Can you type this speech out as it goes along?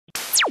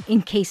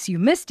in case you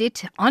missed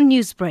it on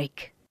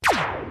Newsbreak.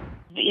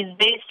 He's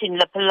based in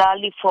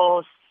Lapalali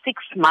for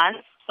 6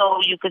 months, so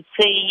you could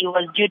say he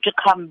was due to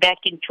come back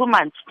in 2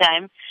 months'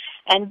 time.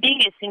 And being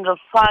a single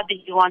father,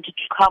 he wanted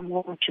to come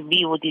home to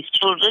be with his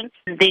children.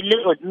 They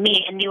live with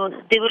me, and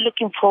they were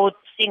looking forward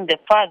to seeing their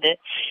father.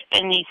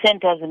 And he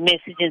sent us a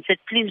message and said,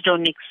 please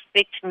don't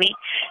expect me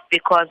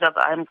because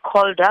I'm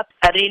called up.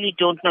 I really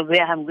don't know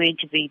where I'm going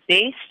to be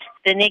based.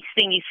 The next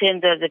thing he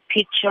sent us a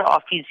picture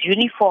of his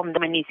uniform,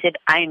 and he said,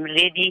 I'm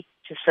ready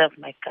to serve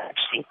my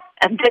country.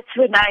 And that's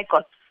when I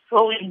got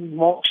so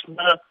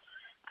emotional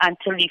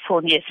until he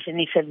phoned yesterday and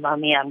he said,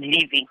 Mommy, I'm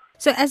leaving.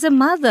 So as a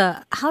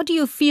mother, how do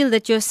you feel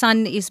that your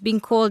son is being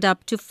called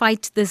up to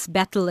fight this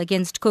battle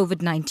against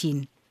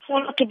COVID-19?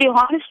 Well, to be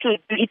honest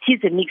with you, it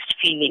is a mixed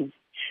feeling.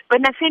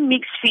 When I say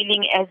mixed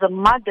feeling, as a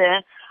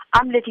mother,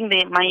 I'm letting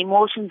my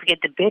emotions get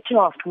the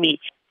better of me.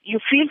 You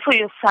feel for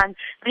your son,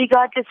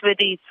 regardless whether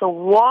it's a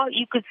war.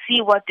 You could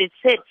see what they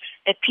said,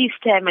 a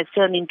peacetime has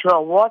turned into a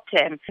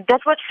wartime.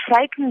 That's what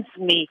frightens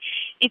me.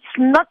 It's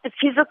not the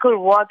physical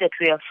war that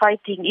we are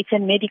fighting, it's a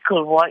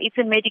medical war. It's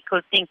a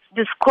medical thing.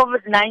 This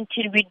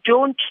COVID-19, we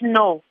don't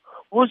know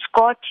who's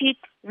got it.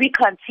 We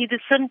can't see the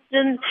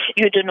symptoms.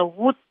 You don't know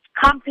what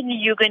company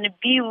you're going to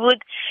be with.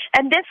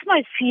 And that's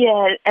my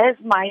fear as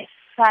my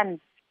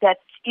son that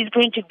is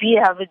going to be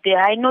over there.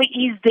 I know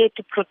he's there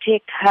to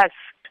protect us.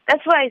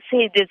 That's why I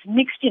say there's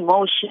mixed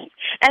emotions.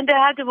 And the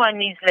other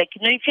one is like,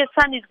 if your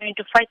son is going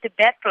to fight a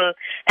battle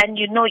and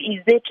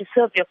he's there to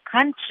serve your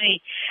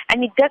country,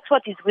 and if that's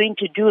what he's going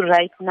to do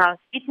right now,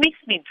 it makes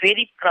me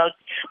very proud.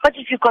 But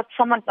if you've got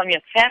someone from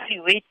your family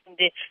waiting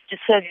there to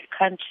serve your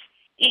country,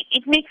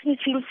 it makes me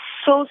feel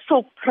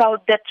so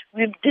proud that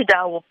we did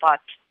our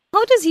part.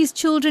 How does his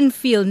children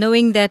feel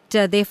knowing that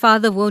their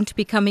father won't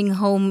be coming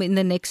home in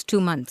the next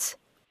 2 months?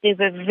 They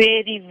were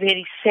very,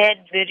 very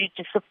sad, very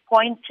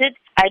disappointed.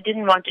 I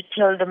didn't want to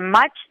tell them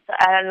much.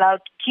 I allowed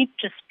Keith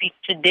to speak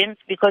to them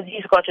because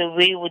he's got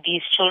away with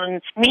his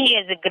children. Me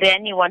as a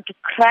granny want to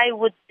cry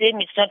with them.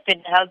 It's not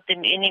going to help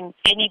them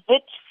any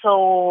bit.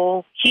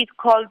 So Keith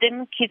called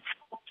them. Keith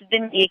spoke to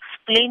them. He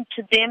explained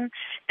to them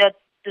that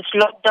this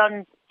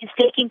lockdown is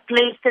taking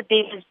place, that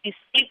they must be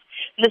safe.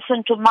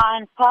 Listen to Ma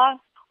and Pa.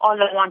 All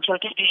I want you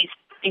to do is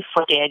pray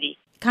for Daddy.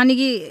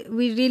 Kanagie,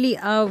 we really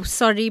are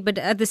sorry, but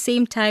at the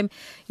same time,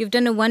 you've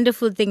done a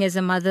wonderful thing as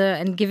a mother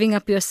and giving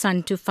up your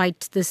son to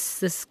fight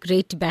this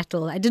great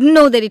battle. I didn't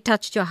know that it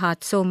touched your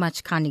heart so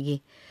much,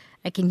 Kanagie.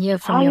 I can hear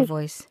from your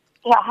voice.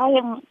 Yeah, I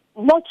am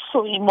not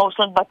so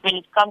emotional, but when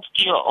it comes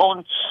to your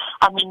own,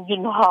 you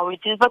know how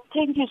it is. But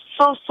thank you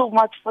so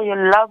much for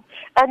your love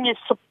and your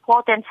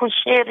support and for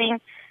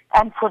sharing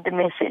and for the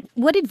message.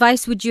 What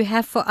advice would you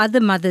have for other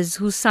mothers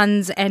whose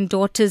sons and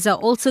daughters are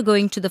also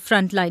going to the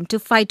front line to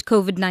fight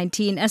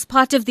COVID-19 as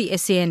part of the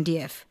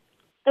SANDF?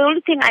 The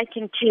only thing I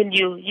can tell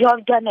you, you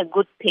have done a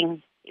good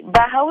thing.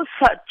 By our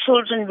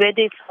children, whether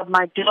it's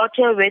my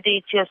daughter, whether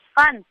it's your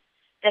son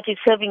that is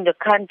serving the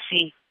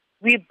country,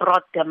 we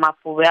brought them up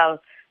well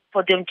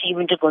for them to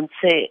even to go and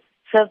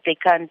serve their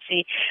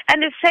country.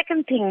 And the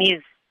second thing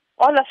is,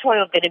 all of us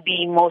are going to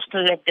be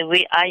emotional like the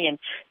way I am.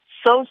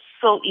 So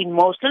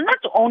emotional,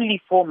 not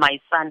only for my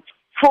son,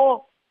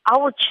 for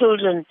our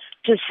children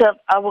to serve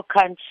our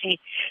country.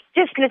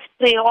 Just let's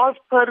pray. All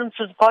parents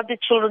who've got the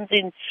children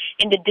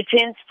in the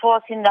defense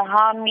force, in the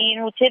army,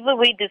 in whichever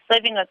way they're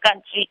serving a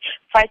country,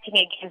 fighting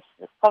against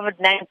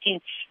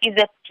COVID-19, is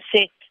that to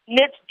say,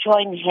 let's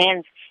join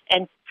hands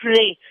and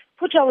pray.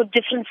 Put our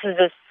differences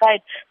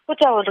aside.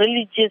 Put our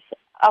religious,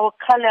 our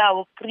color,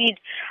 our creed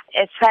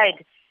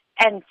aside,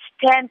 and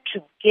stand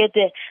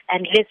together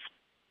and let's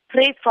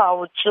pray for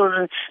our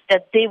children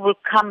that they will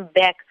come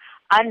back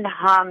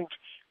unharmed,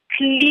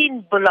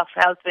 clean bill of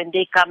health when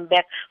they come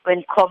back,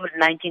 when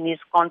COVID-19 is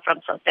gone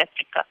from South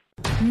Africa.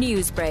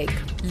 Newsbreak,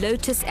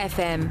 Lotus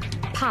FM,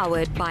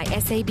 powered by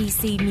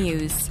SABC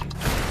News.